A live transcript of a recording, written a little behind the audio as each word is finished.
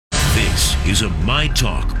is a My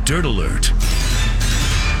Talk Dirt Alert.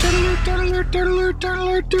 All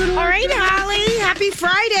right, Holly. Happy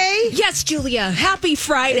Friday. Yes, Julia. Happy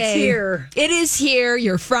Friday. It's here. It is here.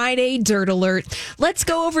 Your Friday Dirt Alert. Let's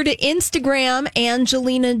go over to Instagram.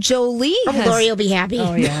 Angelina Jolie. Lori will be happy.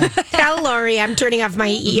 Oh, yeah. Tell Lori I'm turning off my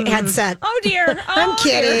headset. Oh, dear. I'm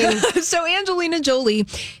kidding. So Angelina Jolie,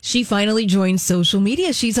 she finally joined social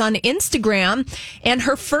media. She's on Instagram, and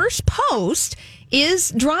her first post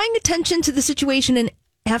is drawing attention to the situation in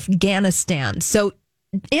Afghanistan. So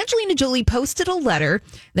Angelina Jolie posted a letter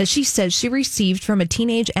that she says she received from a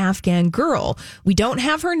teenage Afghan girl. We don't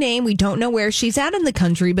have her name. We don't know where she's at in the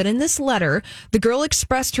country. But in this letter, the girl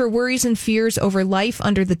expressed her worries and fears over life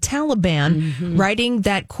under the Taliban, writing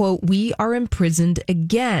that, quote, "We are imprisoned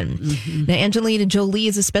again." Now, Angelina Jolie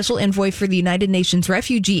is a special envoy for the United Nations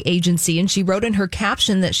Refugee Agency, and she wrote in her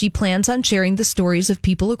caption that she plans on sharing the stories of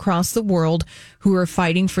people across the world who are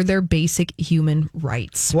fighting for their basic human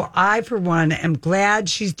rights. Well, I, for one, am glad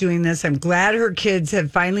she's doing this. I'm glad her kids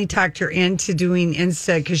have finally talked her into doing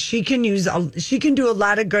Insta because she can do a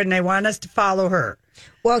lot of good, and I want us to follow her.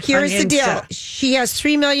 Well, here's the deal. She has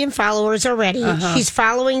 3 million followers already. She's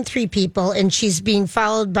following 3 people, and she's being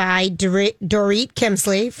followed by Dorit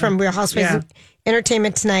Kemsley from Real Housewives of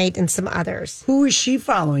Entertainment Tonight and some others. Who is she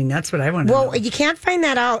following? That's what I want to know. Well, you can't find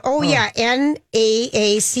that out. Yeah,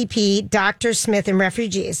 NAACP, Dr. Smith and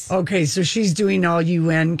Refugees. Okay, so she's doing all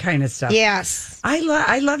UN kind of stuff. Yes.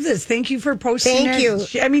 I love this. Thank you for posting Thank you.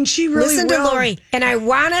 She really Listen to Lori, and I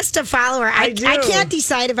want us to follow her. I do. can't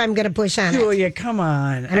decide if I'm going to push on it. Julia, come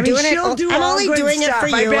on. I'm only doing it for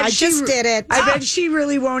you. I just did it. I bet she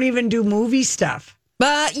really won't even do movie stuff.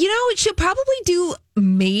 But, she'll probably do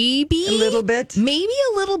maybe a little bit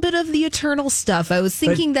of the Eternal stuff. I was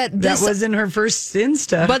thinking that wasn't her first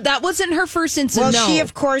Insta. But that wasn't her first Insta. Well, no. she,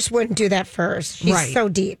 of course, wouldn't do that first. She's so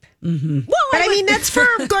deep. Mm-hmm. Well, but I mean, that's for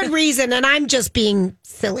a good reason, and I'm just being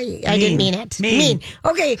silly. I didn't mean it. Mean.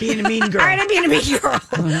 Okay. Being a mean girl. All right, I'm being a mean girl.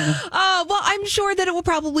 Well, I'm sure that it will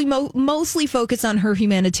probably mostly focus on her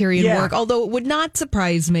humanitarian work, although it would not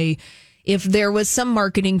surprise me if there was some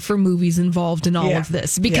marketing for movies involved in all of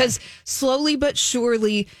this. Because slowly but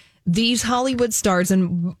surely, these Hollywood stars,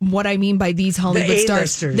 and what I mean by these Hollywood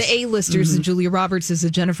stars, the A-listers, the Julia Robertses,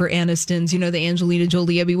 the Jennifer Anistons, the Angelina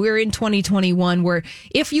Jolie. I mean, we're in 2021 where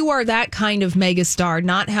if you are that kind of megastar,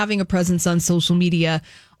 not having a presence on social media,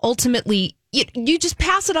 ultimately, you just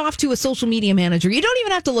pass it off to a social media manager. You don't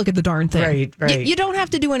even have to look at the darn thing. Right. You don't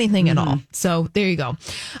have to do anything at all. So there you go.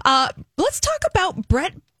 Let's talk about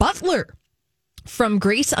Brett Butler from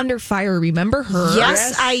Grace Under Fire. Remember her?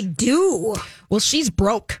 Yes, I do. Well, she's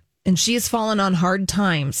broke, and she has fallen on hard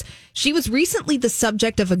times. She was recently the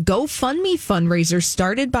subject of a GoFundMe fundraiser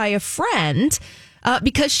started by a friend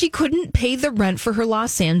because she couldn't pay the rent for her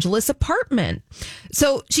Los Angeles apartment.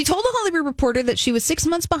 So she told a Hollywood Reporter that she was 6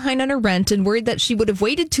 months behind on her rent and worried that she would have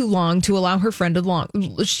waited too long to allow her friend along.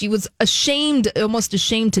 She was almost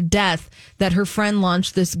ashamed to death that her friend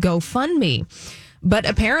launched this GoFundMe. But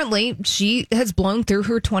apparently, she has blown through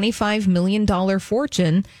her $25 million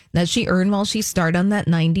fortune that she earned while she starred on that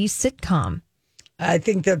 90s sitcom. I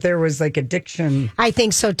think that there was addiction. I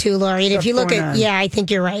think so too, Lori. And if you look at, I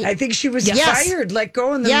think you're right. I think she was fired, let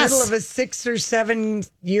go in the middle of a 6 or 7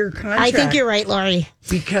 year contract. I think you're right, Lori.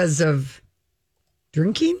 Because of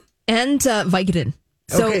drinking? And Vicodin.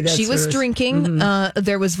 So she was drinking.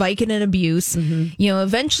 There was Vicodin abuse.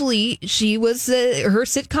 Eventually, she was her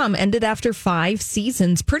sitcom ended after 5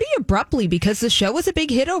 seasons, pretty abruptly because the show was a big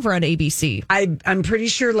hit over on ABC. I'm pretty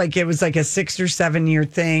sure it was a 6 or 7 year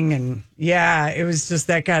thing, and it was just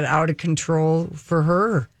that got out of control for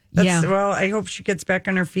her. Well, I hope she gets back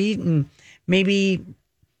on her feet, and maybe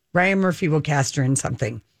Ryan Murphy will cast her in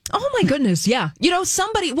something. Oh my goodness, yeah.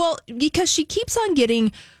 Somebody. Well, because she keeps on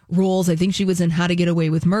getting roles. I think she was in How to Get Away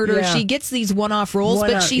with Murder. Yeah. She gets these one-off roles,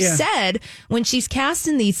 but she said when she's cast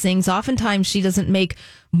in these things, oftentimes she doesn't make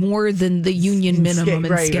more than the union minimum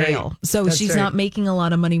in scale. Right. So she's not making a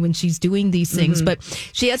lot of money when she's doing these things, but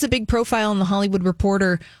she has a big profile in The Hollywood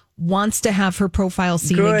Reporter, wants to have her profile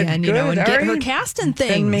seen again, and get her cast in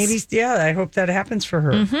things. And maybe, I hope that happens for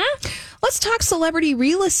her. Let's talk celebrity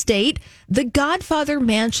real estate. The Godfather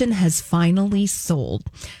Mansion has finally sold.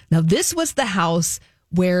 Now, this was the house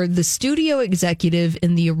where the studio executive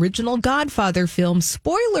in the original Godfather film,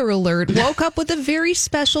 spoiler alert, woke up with a very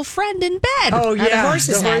special friend in bed. Oh, yeah. The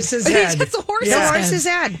horse's head. That's the horse's The head. horse's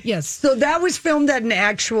head. Yes. So that was filmed at an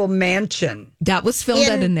actual mansion. That was filmed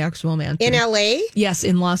at an actual mansion. In L.A.? Yes,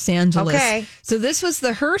 in Los Angeles. Okay. So this was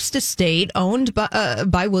the Hearst estate owned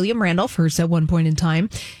by William Randolph Hearst at one point in time,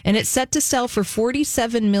 and it's set to sell for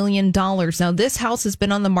 $47 million. Now, this house has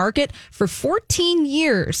been on the market for 14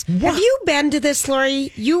 years. Have you been to this,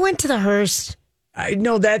 Lori? You went to the Hearst.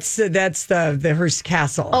 No, that's the Hearst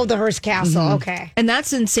Castle. Oh, the Hearst Castle. Okay. And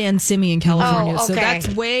that's in San Simeon, California. Oh, So okay. that's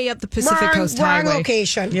way up the Pacific Coast Wrong Highway.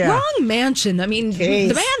 location. Yeah. Wrong mansion. I mean, Jeez.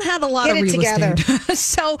 the man had a lot Get of it real together. estate.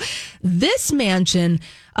 So this mansion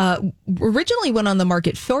originally went on the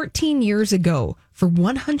market 14 years ago for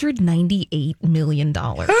 $198 million.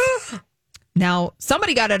 Now,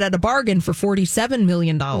 somebody got it at a bargain for $47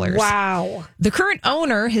 million. Wow. The current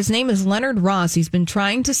owner, his name is Leonard Ross. He's been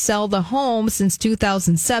trying to sell the home since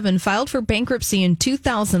 2007, filed for bankruptcy in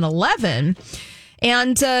 2011.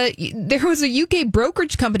 And there was a UK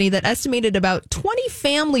brokerage company that estimated about 20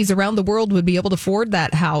 families around the world would be able to afford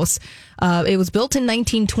that house. It was built in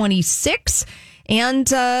 1926. And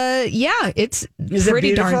it's Is it pretty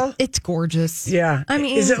beautiful? darn. It's gorgeous. Yeah. I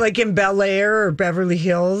mean, is it like in Bel Air or Beverly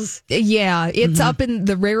Hills? Yeah, it's up in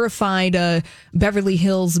the rarefied Beverly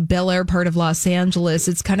Hills, Bel Air part of Los Angeles.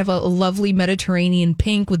 It's kind of a lovely Mediterranean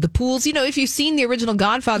pink with the pools. You know, if you've seen the original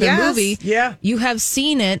Godfather movie, you have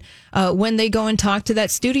seen it when they go and talk to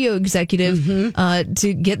that studio executive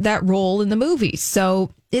to get that role in the movie.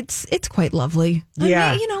 So it's quite lovely. Yeah.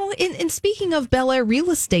 I mean, you know, and speaking of Bel Air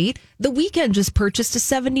real estate, The Weeknd just purchased a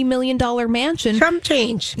 $70 million mansion. Trump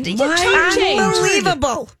change. Trump change.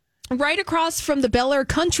 Unbelievable. Right across from the Bel Air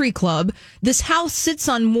Country Club, this house sits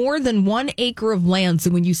on more than 1 acre of land.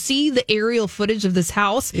 So when you see the aerial footage of this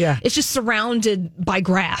house, it's just surrounded by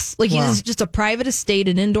grass. Like it's just a private estate,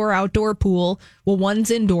 an indoor-outdoor pool. Well, one's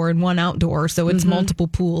indoor and one outdoor, so it's multiple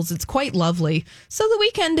pools. It's quite lovely. So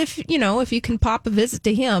The Weeknd, if you can pop a visit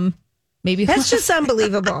to him, maybe That's just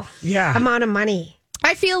unbelievable. Yeah. Amount of money.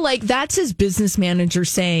 I feel like that's his business manager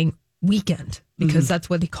saying Weekend. Because that's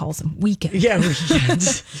what he calls him, Weekend. Yeah,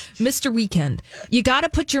 weekends. Mr. Weekend, you got to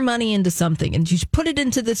put your money into something, and you should put it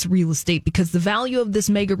into this real estate because the value of this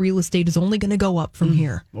mega real estate is only going to go up from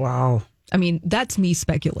here. Wow. I mean, that's me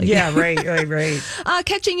speculating. Yeah, right.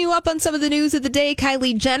 Catching you up on some of the news of the day,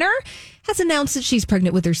 Kylie Jenner has announced that she's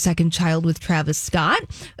pregnant with her second child with Travis Scott.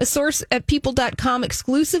 A source at people.com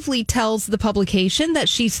exclusively tells the publication that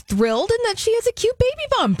she's thrilled and that she has a cute baby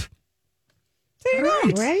bump.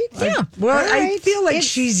 Right? Yeah. Well, Right. I feel like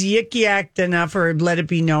she's yik-yacked enough or let it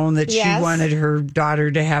be known that she wanted her daughter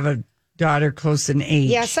to have a daughter close in age.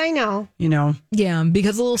 Yes, I know. You know? Yeah,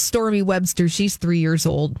 because little Stormy Webster, she's 3 years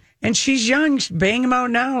old. And she's young. Bang them out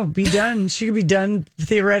now. Be done. She could be done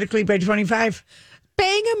theoretically by 25.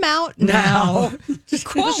 Bang him out now.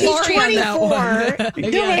 Quote She's Lori on that 24.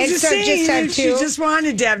 one. No, I'm And just so saying, just have she two. just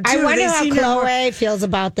wanted to have two. I wonder They how seem to more- Chloe feels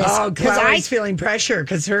about this. Oh, 'Cause Chloe's feeling pressure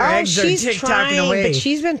because her eggs are she's tick-tocking trying, away. but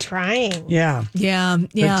she's been trying. Yeah. Yeah.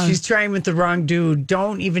 But she's trying with the wrong dude.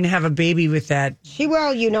 Don't even have a baby with that She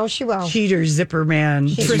will, she will. cheater zipper man.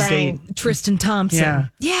 She's trying. Tristan Thompson.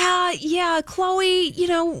 Yeah. Yeah. Chloe,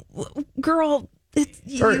 girl,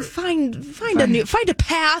 you find a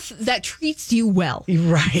path that treats you well.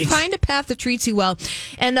 Right. Find a path that treats you well.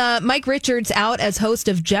 And Mike Richards out as host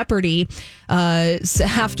of Jeopardy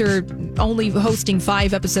after only hosting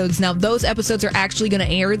 5 episodes. Now, those episodes are actually going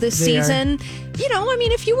to air this season.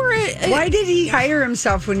 If you were... Why did he hire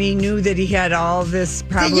himself when he knew that he had all this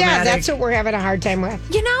problematic... Yeah, that's what we're having a hard time with.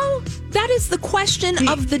 That is the question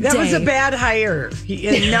of the day. That was a bad hire.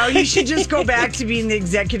 And now you should just go back to being the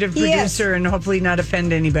executive producer and hopefully not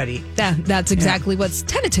offend anybody. That's exactly what's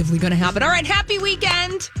tentatively going to happen. All right, happy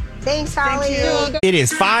weekend. Thanks, Holly. It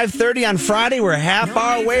is 5:30 on Friday. We're a half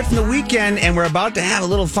hour away from the weekend, and we're about to have a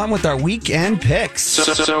little fun with our weekend picks.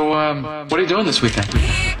 So, what are you doing this weekend?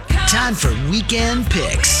 Time for Weekend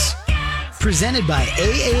Picks. Presented by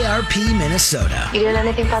AARP Minnesota. You doing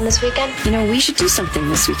anything fun this weekend? We should do something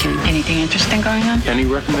this weekend. Anything interesting going on? Any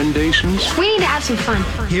recommendations? We need to have some fun.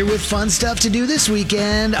 Here with fun stuff to do this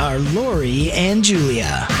weekend are Lori and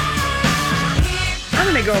Julia. I'm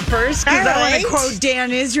going to go first because I want right. to quote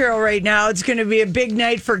Dan Israel right now. It's going to be a big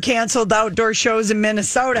night for canceled outdoor shows in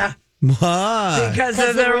Minnesota because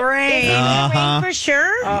of the rain. Rain for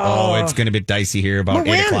sure. Oh, it's going to be dicey here about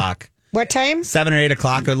 8 o'clock. What time? 7 or 8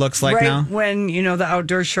 o'clock, it looks like Right now. when, the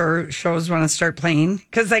outdoor shows want to start playing.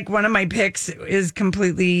 Because, one of my picks is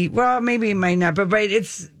completely, well, maybe it might not, but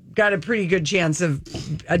it's got a pretty good chance of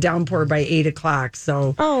a downpour by 8 o'clock.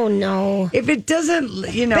 So, oh no, if it doesn't,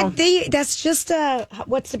 but that's just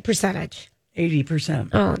what's the percentage? 80%.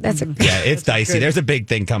 Oh, that's it's dicey. There's a big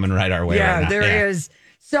thing coming right our way. Yeah, right now. there is.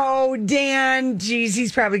 So Dan, geez,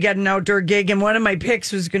 he's probably got an outdoor gig, and one of my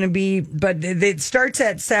picks was going to be, but it starts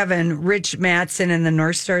at 7. Rich Mattson and the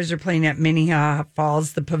North Stars are playing at Minnehaha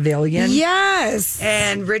Falls, the Pavilion. Yes,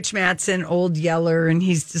 and Rich Mattson, Old Yeller, and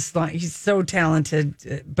he's so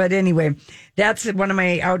talented. But anyway, that's one of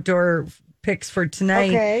my outdoor picks for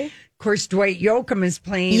tonight. Okay. Of course, Dwight Yoakam is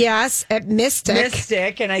playing. Yes, at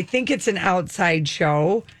Mystic, and I think it's an outside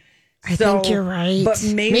show. I think you're right. But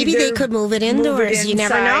maybe they could move it indoors. You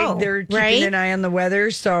never know. They're keeping right? an eye on the weather.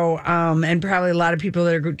 So, and probably a lot of people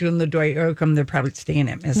that are doing the Dwight Yoakam, they're probably staying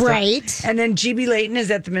at Mystic. Right. And then GB Layton is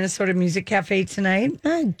at the Minnesota Music Cafe tonight.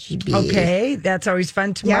 GB. Okay. That's always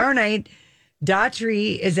fun. Tomorrow night,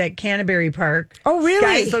 Daughtry is at Canterbury Park. Oh, really?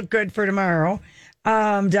 Skies look good for tomorrow.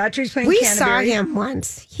 Daughtry's playing We Canterbury. saw him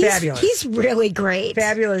once. Fabulous. He's really great.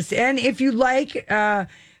 Fabulous. And if you like...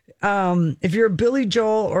 if you're a Billy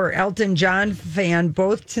Joel or Elton John fan,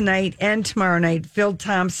 both tonight and tomorrow night, Phil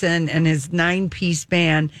Thompson and his 9-piece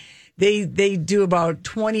band, they do about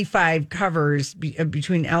 25 covers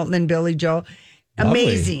between Elton and Billy Joel.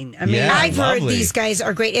 Amazing. Yeah, I've heard these guys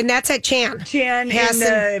are great, and that's at Chan in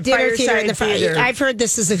the dinner theater in the theater. I've heard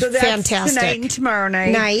this is So that's fantastic. Tonight and tomorrow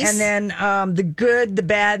night. Nice. And then the good, the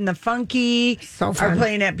bad, and the funky are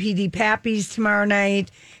playing at PD Pappy's tomorrow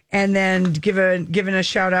night. And then giving a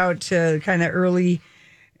shout out to kind of early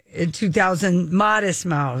 2000 Modest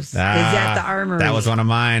Mouse is at the Armory. That was one of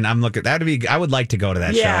mine. I would like to go to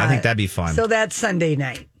that show. I think that'd be fun. So that's Sunday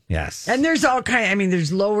night. Yes. And there's all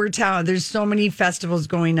there's Lower Town. There's so many festivals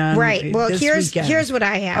going on. Right. Well, here's what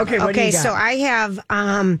I have. Okay. What do you got? So I have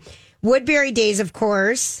Woodbury Days, of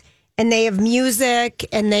course. And they have music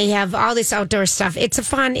and they have all this outdoor stuff. It's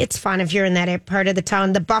fun if you're in that part of the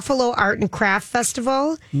town. The Buffalo Art and Craft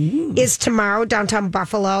Festival is tomorrow, downtown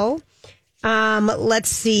Buffalo. Let's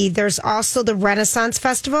see. There's also the Renaissance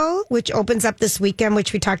Festival, which opens up this weekend,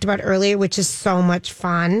 which we talked about earlier, which is so much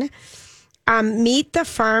fun. Meet the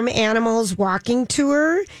Farm Animals Walking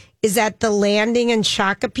Tour is at the Landing in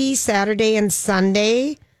Shakopee Saturday and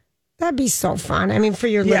Sunday. That'd be so fun. I mean, for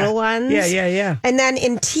your little ones. Yeah. And then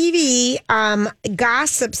in TV,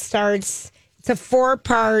 Gossip starts. It's a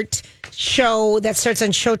 4-part show that starts on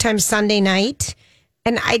Showtime Sunday night.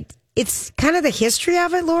 And it's kind of the history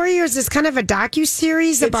of it, Lori, or is this kind of a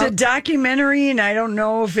docuseries about... It's a documentary, and I don't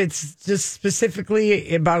know if it's just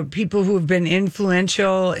specifically about people who have been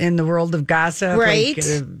influential in the world of gossip. Right.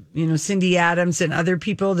 Like, Cindy Adams and other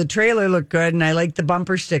people. The trailer looked good, and I like the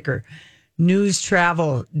bumper sticker. News,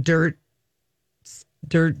 travel, dirt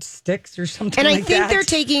sticks or something and like that. And I think they're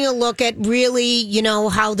taking a look at really,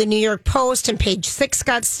 how the New York Post and Page 6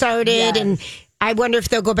 got started. Yes. And I wonder if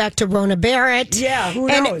they'll go back to Rona Barrett. Yeah, who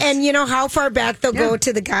knows? And how far back they'll go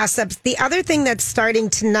to the gossips. The other thing that's starting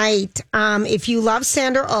tonight, if you love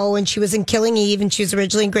Sandra Oh, and she was in Killing Eve, and she was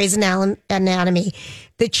originally in Grey's Anatomy,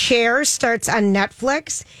 The Chair starts on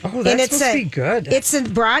Netflix. Oh, that's supposed to be good. It's a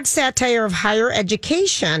broad satire of higher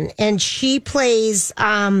education, and she plays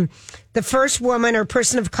the first woman or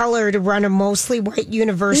person of color to run a mostly white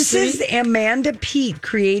university. This is Amanda Peet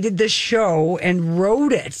created the show and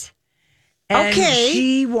wrote it. And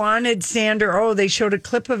she wanted Sandra. Oh, they showed a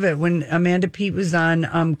clip of it when Amanda Peet was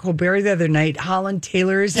on Colbert the other night. Holland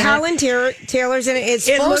Taylor's in it. Taylor's in it. It's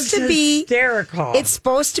supposed to be hysterical. It's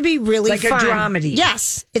supposed to be really like fun. a dramedy.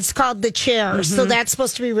 Yes, it's called The Chair. So that's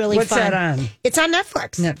supposed to be really What's fun. What's that on? It's on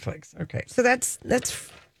Netflix. Netflix. Okay. So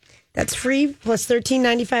that's free plus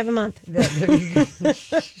 $13.95 a month.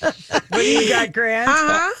 What do you got, Grant?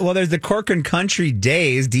 Well, there's the Corcoran Country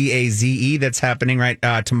Days, DAZE, that's happening right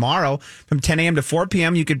tomorrow from 10 a.m. to 4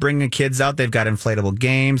 p.m. You could bring the kids out. They've got inflatable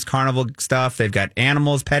games, carnival stuff. They've got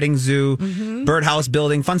animals, petting zoo, birdhouse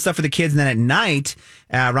building, fun stuff for the kids. And then at night,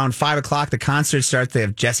 around 5 o'clock, the concert starts. They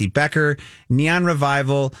have Jesse Becker, Neon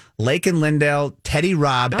Revival, Lake and Lindell, Teddy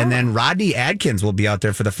Robb, and then Rodney Adkins will be out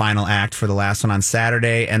there for the final act for the last one on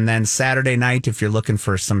Saturday. And then Saturday night, if you're looking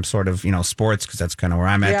for some sort of, sports, because that's kind of where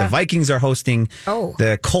I'm at, the Vikings are hosting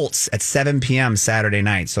the Colts at 7 p.m. Saturday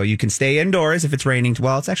night. So you can stay indoors if it's raining.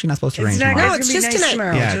 Well, it's actually not supposed to rain tomorrow. No, it's just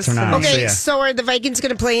tonight. Yeah, just tonight. Okay, so are the Vikings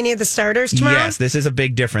going to play any of the starters tomorrow? Yes, this is a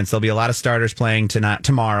big difference. There'll be a lot of starters playing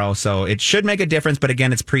tomorrow, so it should make a difference. But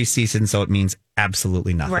again, it's preseason, so it means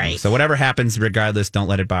absolutely nothing. Right. So whatever happens, regardless, don't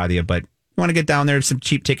let it bother you. But you want to get down there, some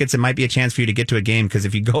cheap tickets. It might be a chance for you to get to a game, because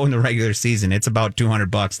if you go in the regular season, it's about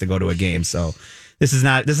 $200 to go to a game. So this is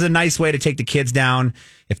a nice way to take the kids down,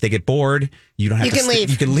 If they get bored, you don't have You to can leave.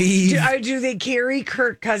 You can leave. Do they carry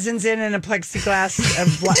Kirk Cousins in a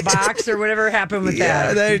plexiglass box or whatever happened with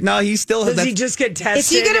that? No, he still Does he just get tested? Is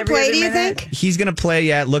he going to every play, other do you minute? think? He's going to play.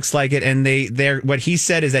 Yeah, it looks like it. And they're what he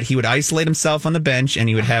said is that he would isolate himself on the bench and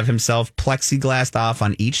he would have himself plexiglassed off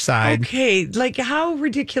on each side. Okay, like how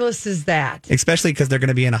ridiculous is that? Especially because they're going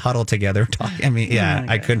to be in a huddle together talking. I mean, yeah,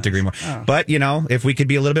 I couldn't agree more. But, if we could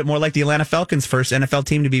be a little bit more like the Atlanta Falcons, first NFL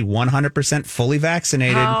team to be 100% fully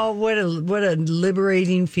vaccinated. Oh, what a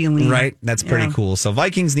liberating feeling. Right? That's pretty cool. So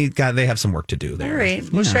Vikings they have some work to do there. All right.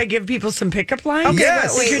 Well, should I give people some pickup lines? Okay,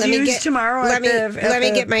 Yes. wait, Could use tomorrow let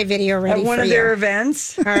me get my video ready at one for of you. their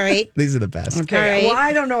events. All right. These are the best. Okay. All right. Well,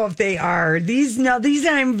 I don't know if they are. These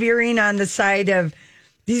I'm veering on the side of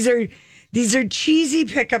these are cheesy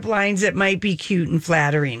pickup lines that might be cute and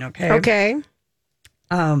flattering, okay? Okay.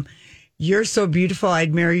 You're so beautiful,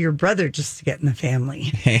 I'd marry your brother just to get in the family.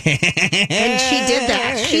 And she did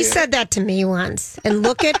that. She said that to me once. And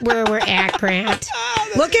look at where we're at, Grant.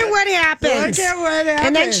 Look at what happens. Look at what happened.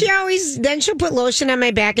 And then she'll put lotion on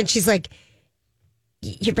my back and she's like,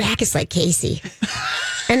 your back is like Casey.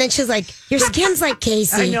 And then she's like, your skin's like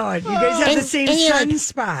Casey. I know it. You guys have the same you're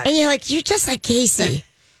sunspot. And you're like, you're just like Casey.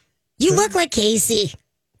 You look like Casey,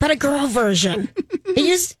 but a girl version. And you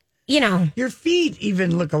just, Your feet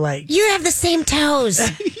even look alike. you have the same toes.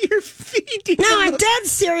 Your feet. No, I'm dead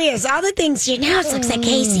serious. All the things you now looks like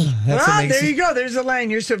Casey. There you go. There's a line.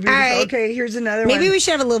 You're so beautiful. All right. Okay, here's another one. Maybe we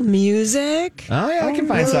should have a little music. Oh, yeah, I can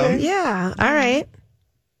find some. Yeah. All right.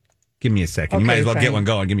 Give me a second. You Okay, might as well fine. get one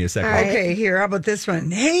going. Give me a second. Okay, here. How about this one?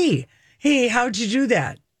 Hey, how'd you do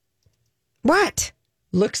that? What?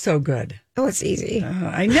 Look so good. Oh, it's easy.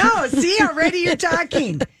 I know. See, already you're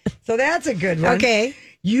talking. So that's a good one. Okay.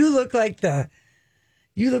 You look like a.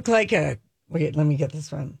 Wait, let me get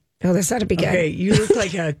this one. Oh, this ought to be good. Okay, you look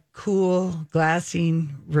like a cool,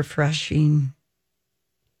 glassing, refreshing.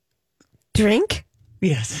 Drink?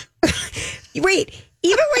 Yes. Wait,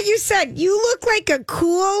 even what you said, you look like a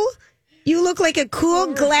cool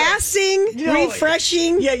glassing,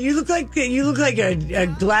 refreshing. Yeah, you look like a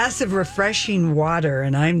glass of refreshing water,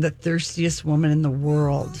 and I'm the thirstiest woman in the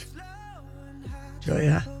world.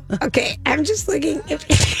 Julia. Okay, I'm just looking.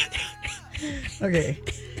 Okay.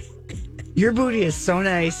 Your booty is so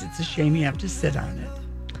nice, it's a shame you have to sit on it.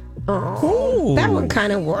 Oh, that one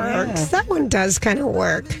kind of works. Yeah. That one does kind of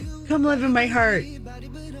work. Come live in my heart.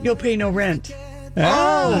 You'll pay no rent.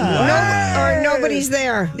 Or nobody's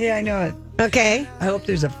there. Yeah, I know it. Okay, I hope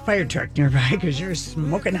there's a fire truck nearby because you're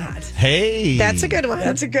smoking hot. Hey. that's a good one.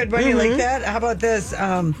 That's a good one. You like that? How about this?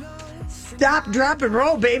 Stop, drop, and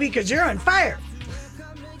roll, baby, because you're on fire.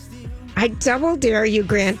 I double dare you,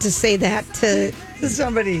 Grant, to say that to.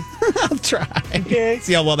 Somebody. I'll try. Okay.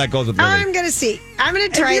 See how well that goes with Lily. I'm gonna see. I'm gonna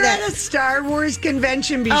If try you're that. at a Star Wars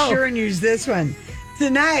convention, be Oh. sure and use this one.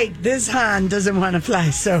 Tonight, this Han doesn't want to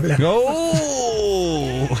fly solo.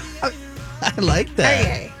 Oh. I like that.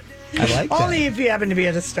 Okay. I like that. Only if you happen to be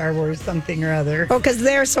at a Star Wars something or other. Oh, because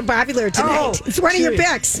they're so popular tonight. It's one of your shoot.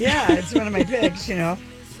 picks. Yeah, it's one of my picks, You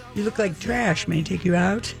look like trash. May I take you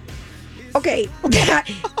out? Okay.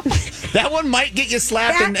 That one might get you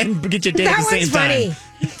slapped That- and get you dead at the that same one's time. funny.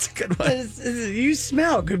 It's a good one. You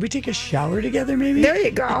smell. Could we take a shower together, maybe? There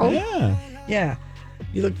you go. Yeah. Yeah.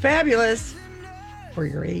 You look fabulous for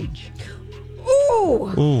your age.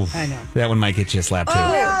 Ooh. Ooh. I know. That one might get you slapped too.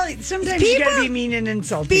 Well, sometimes you gotta People- be mean and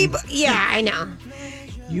insulting. People, yeah, I know.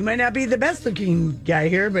 You might not be the best looking guy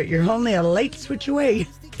here, but you're only a light switch away.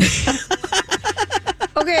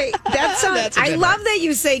 Okay, that's That's a I good love that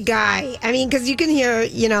you say guy. I mean, because you can hear,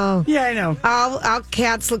 Yeah, I know. all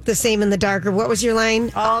cats look the same in the dark. Or what was your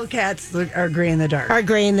line? All cats are gray in the dark. Are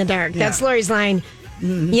gray in the dark. That's Lori's line.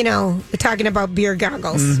 Talking about beer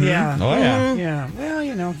goggles. Yeah. Oh, yeah. Yeah.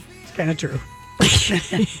 Well, it's kind of true.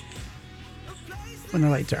 When the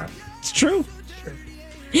lights are off. It's true.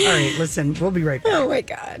 All right, listen, we'll be right back. Oh my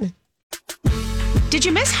God. Did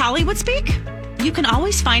you miss Hollywood Speak? You can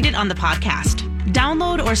always find it on the podcast.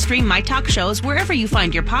 Download or stream My Talk shows wherever you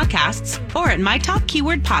find your podcasts or at My Talk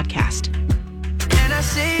Keyword Podcast. And I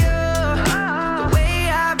say, the way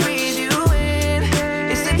I breathe you in,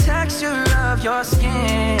 it's the texture of your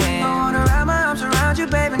skin. I wanna wrap my arms around you,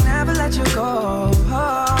 baby, never let you go.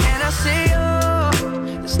 And I say,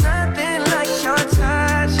 there's nothing like your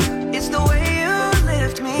touch. It's the way you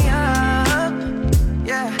lift me up.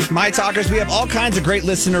 Yeah. My Talkers, we have all kinds of great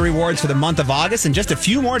listener rewards for the month of August, and just a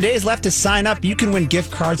few more days left to sign up. You can win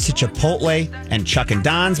gift cards to Chipotle and Chuck and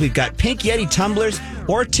Don's. We've got Pink Yeti tumblers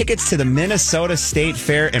or tickets to the Minnesota State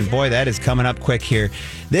Fair, and boy, that is coming up quick here.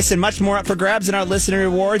 This and much more up for grabs in our listener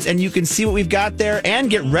rewards, and you can see what we've got there and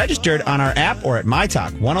get registered on our app or at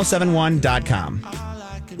mytalk1071.com.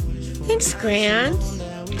 Thanks, Grant.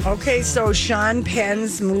 Okay, so Sean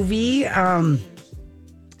Penn's movie.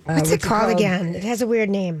 What's it called again? It has a weird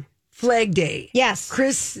name. Flag Day. Yes.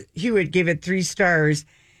 Chris Hewitt gave it 3 stars.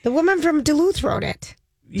 The woman from Duluth wrote it.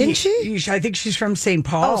 Didn't she? I think she's from St.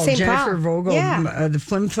 Paul. Oh, St. Jennifer Paul. Vogel, Yeah. The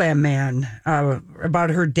Flim Flam Man, about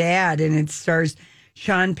her dad, and it stars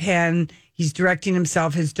Sean Penn. He's directing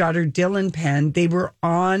himself. His daughter Dylan Penn. They were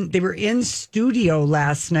in studio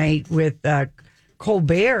last night with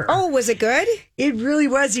Colbert. Oh, was it good? It really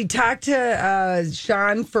was. He talked to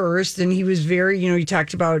Sean first, and he was very, he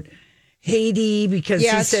talked about Haiti because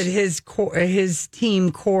he said his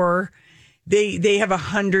team core. They have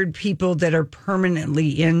 100 people that are permanently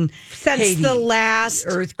in since Haiti. the last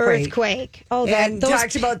earthquake. Oh, and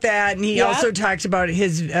talked about that, and he also talked about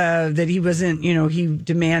his that he wasn't. He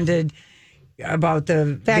demanded about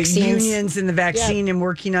the unions and the vaccine and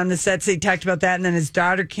working on the sets. They talked about that, and then his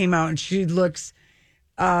daughter came out, and she looks.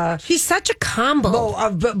 She's such a combo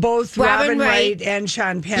of both Robin Wright and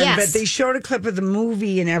Sean Penn. Yes. But they showed a clip of the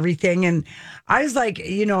movie and everything, and I was like,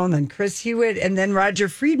 and then Chris Hewitt, and then Roger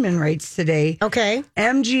Friedman writes today. Okay,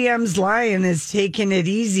 MGM's Lion is taking it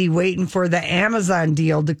easy, waiting for the Amazon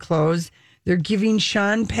deal to close. They're giving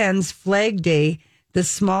Sean Penn's Flag Day the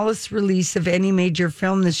smallest release of any major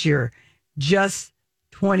film this year, just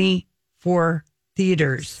 24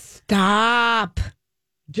 theaters. Stop.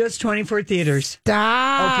 Just 24 theaters.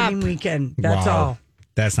 Stop. Opening weekend. That's all.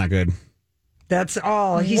 That's not good. That's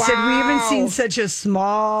all. He said, we haven't seen such a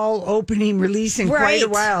small opening release in quite a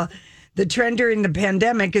while. The trend during the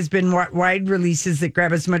pandemic has been wide releases that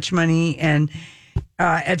grab as much money and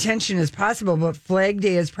attention as possible. But Flag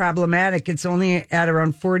Day is problematic. It's only at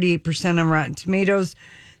around 48% on Rotten Tomatoes.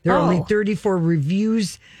 There are only 34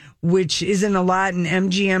 reviews, which isn't a lot. And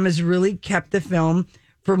MGM has really kept the film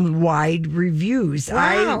from wide reviews. Wow.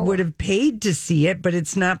 I would have paid to see it, but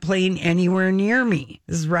it's not playing anywhere near me.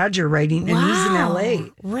 This is Roger writing, and he's in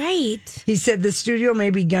LA. Right. He said the studio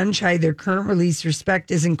may be gun shy. Their current release,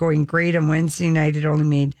 Respect, isn't going great. On Wednesday night, it only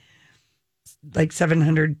made like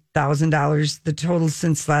 $700,000. The total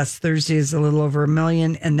since last Thursday is a little over $1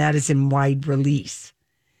 million, and that is in wide release.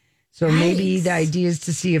 So maybe the idea is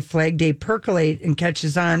to see if Flag Day percolate and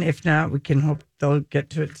catches on. If not, we can hope they'll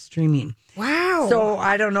get to it streaming. Wow. So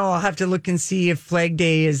I don't know. I'll have to look and see if Flag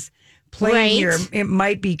Day is playing here. It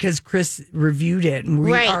might be because Chris reviewed it, and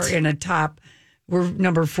we are in a top. We're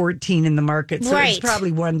number 14 in the market, so it's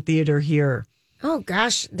probably one theater here. Oh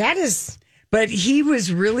gosh, that is. But he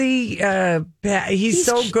was really he's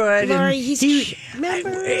so good. Lori,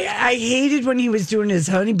 I hated when he was doing his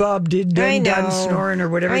Honey Bob Did Done snoring or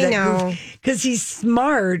whatever. Because he's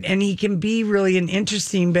smart and he can be really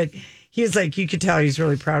interesting, but he was like, you could tell he's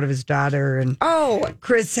really proud of his daughter. And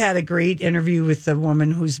Chris had a great interview with the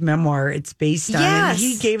woman whose memoir it's based on. And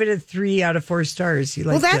he gave it a 3 out of 4 stars. He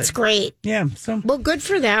liked that's great. Yeah. So good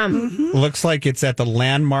for them. Mm-hmm. Looks like it's at the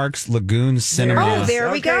Landmarks Lagoon Cinema. Oh,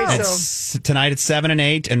 there we go. Tonight it's 7 and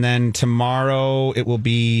 8, and then tomorrow it will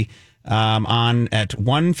be on at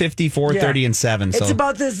 1:50, 4:30, and 7. It's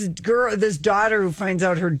about this daughter who finds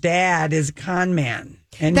out her dad is a con man.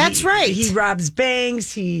 And that's right. He robs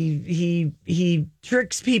banks. He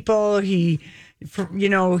tricks people. He's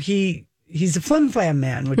a flim flam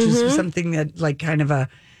man, which is something that like kind of a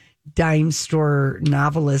dime store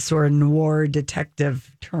novelist or a noir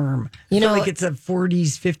detective term. Like it's a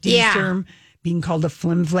 40s, 50s term, being called a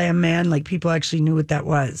flim flam man. Like people actually knew what that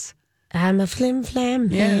was. I'm a flim flam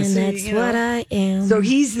man. That's what I am. So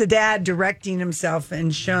he's the dad directing himself,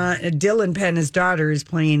 and Dylan Penn, his daughter, is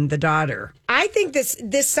playing the daughter. I think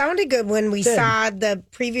this sounded good when we saw the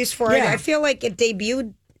previews for it. I feel like it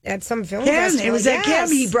debuted at some film festival. It was at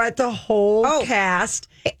Cannes. He brought the whole cast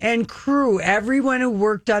and crew, everyone who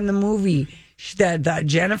worked on the movie.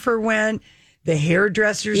 Jennifer went. The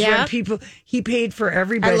hairdressers, people, he paid for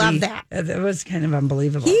everybody. I love that. That was kind of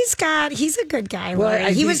unbelievable. He's a good guy.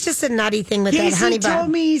 Well, he was just a nutty thing with that honey bun. He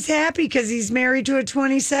told me he's happy because he's married to a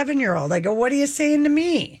 27-year-old. I go, what are you saying to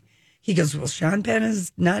me? He goes, well, Sean Penn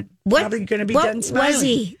is not probably going to be done smiling. What was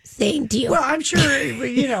he saying to you? Well, I'm sure,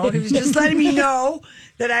 he was just letting me know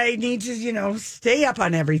that I need to, stay up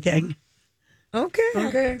on everything.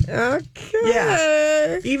 Okay.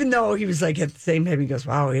 Yeah. Even though he was like at the same time, he goes,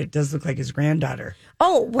 wow, it does look like his granddaughter.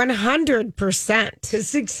 Oh, 100%.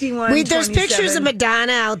 61, there's 27. pictures of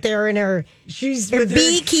Madonna out there in her with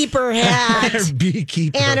beekeeper hat. Her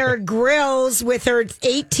beekeeper. And her grills with her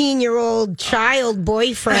 18-year-old child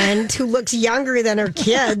boyfriend who looks younger than her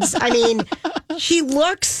kids. I mean, she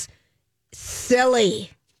looks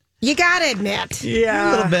silly. You got to admit. A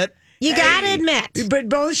Yeah. little bit. You got to admit. But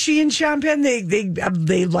both she and Sean Penn, they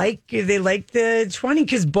like the 20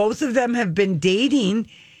 because both of them have been dating.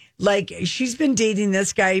 Like, she's been dating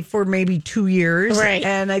this guy for maybe 2 years. Right.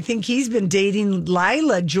 And I think he's been dating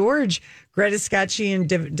Lila George, Greta Scacchi and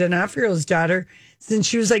D'Onofrio's daughter, since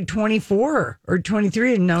she was like 24 or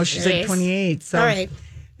 23. And now she's like 28. So, all right.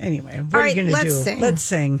 Anyway, what are you going to do? Sing. Let's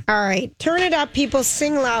sing. All right. Turn it up, people.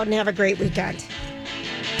 Sing loud and have a great weekend.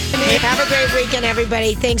 Have a great weekend,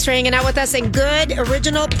 everybody. Thanks for hanging out with us. And good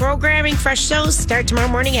original programming. Fresh shows start tomorrow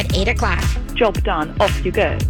morning at 8 o'clock. Job done. Off you go.